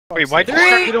Wait, why did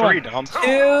you start 3, Dom?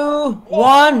 2,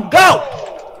 1, go!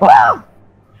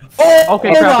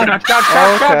 Okay, crouch.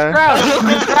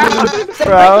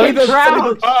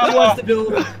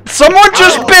 Someone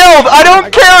just build! I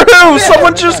don't care who!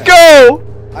 Someone just go!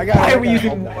 Why are we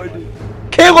using wood?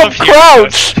 Caleb,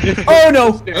 crouch! Oh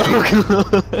no! Go.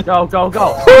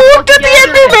 Look at the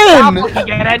Enderman!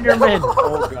 Get Enderman!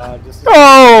 Oh god,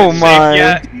 Oh my!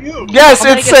 Yes,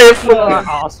 it's safe.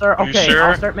 I'll start. Okay, sure?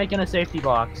 I'll start making a safety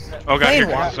box. Oh god, here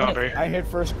comes a zombie. I hit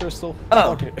first, Crystal.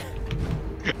 Oh. Okay.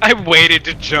 I waited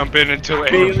to jump in until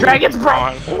it Dragon's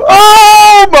gone.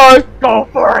 Oh my! Go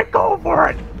for it!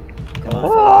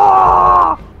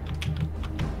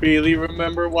 Really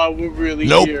remember why we're really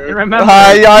You here. Remember?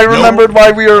 I remembered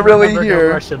why we were really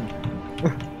here.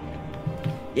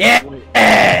 Yeah!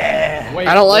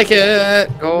 I don't like it.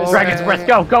 Go. Dragon's breath,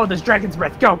 go! There's dragon's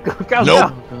breath, go!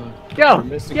 Nope. Go!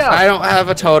 I don't have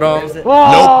a totem.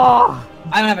 Oh!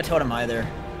 I don't have a totem either.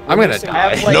 I'm gonna I die.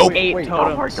 have like Nope. 8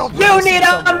 totems. You need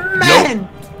a man!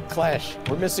 Clash.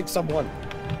 We're missing someone.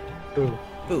 Ooh.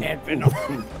 And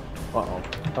Uh-oh.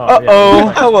 Uh-oh,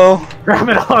 hello. Grab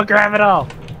it all!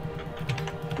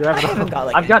 got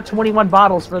like I've got 21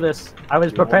 bottles for this. I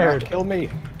was prepared. Kill me.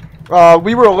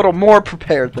 We were a little more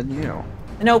prepared than you.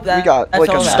 Nope, We got that's like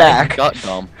all a that.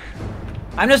 stack.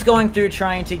 I'm just going through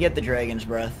trying to get the dragon's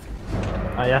breath.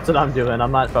 That's what I'm doing.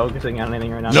 I'm not focusing on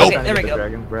anything right now. Nope. I'm trying to Okay, there get we the go.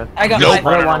 dragon's breath. I got Nope.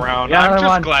 my Running one. around. Yeah, I'm another just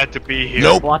one. glad to be here.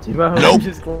 Nope. Nope.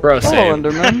 Bro, Hello, save.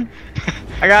 Enderman.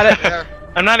 I got it.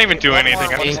 I'm not even doing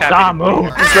anything. I'm just happy Stop, to be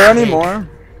move. here. Is there any more?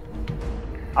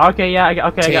 Okay, yeah, I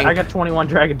got 21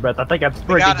 dragon breath. I think that's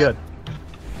pretty good.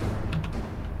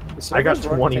 I got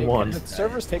 21. The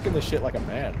server's taking this shit like a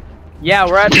man. Yeah,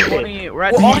 we're at 20. We're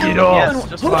at 20. Yes,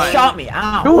 just Who fine. shot me?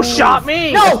 Ow. Who shot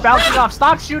me? No! It's bouncing off.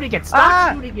 Stop shooting it.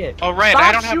 Stop shooting it. Oh right, Stop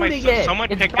I don't have my shooting sword. it.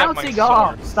 Someone It's picked up my bouncing sword.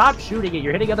 off. Stop shooting it.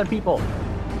 You're hitting other people.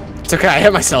 It's okay, I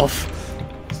hit myself.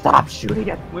 Stop shooting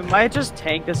it. We might just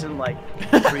tank this in like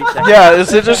 3 seconds. Yeah,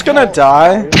 is it just gonna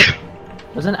die?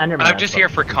 There's an Enderman. I'm just here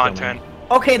for content.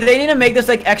 Okay, they need to make this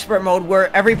like expert mode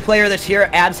where every player that's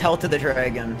here adds health to the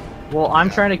dragon. Well, I'm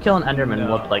trying to kill an Enderman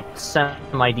with like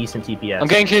semi-decent TPS. I'm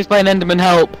getting chased by an Enderman,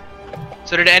 help.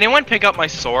 So did anyone pick up my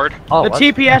sword? Oh, The what?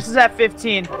 TPS is at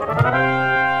 15. Oh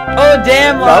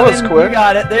damn, That was Logan, quick. You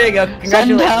got it. There you go.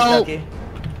 Congratulations, help. Ducky.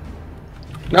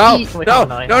 No, Wait, no, how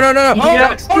no, nice. no, no, no.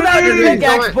 Oh, hold on, your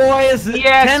pickaxe, boys. 10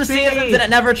 EXP. seasons and it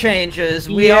never changes.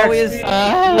 We always.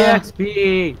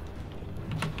 EXP.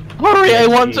 Hurry, I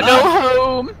want to go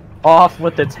home. Off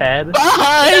with its head.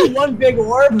 Bye. One big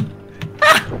orb.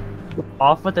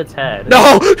 Off with its head.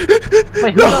 No.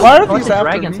 Wait, Why are what's these the after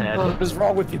dragon's me? head? What is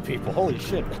wrong with you people? Holy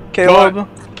shit. Caleb,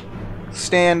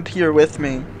 stand here with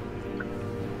me.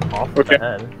 Off with the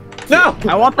head. No!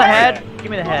 I want the head. Give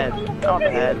me the head. I want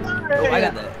the head. Oh, I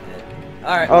got that.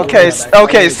 Alright. Okay,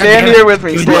 okay, stand here with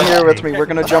me. Stand here with me. We're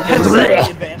gonna jump into the.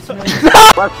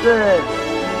 What's it?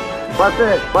 What's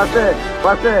it? What's it?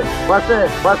 What's it? What's it?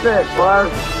 What's it?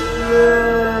 What's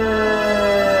it?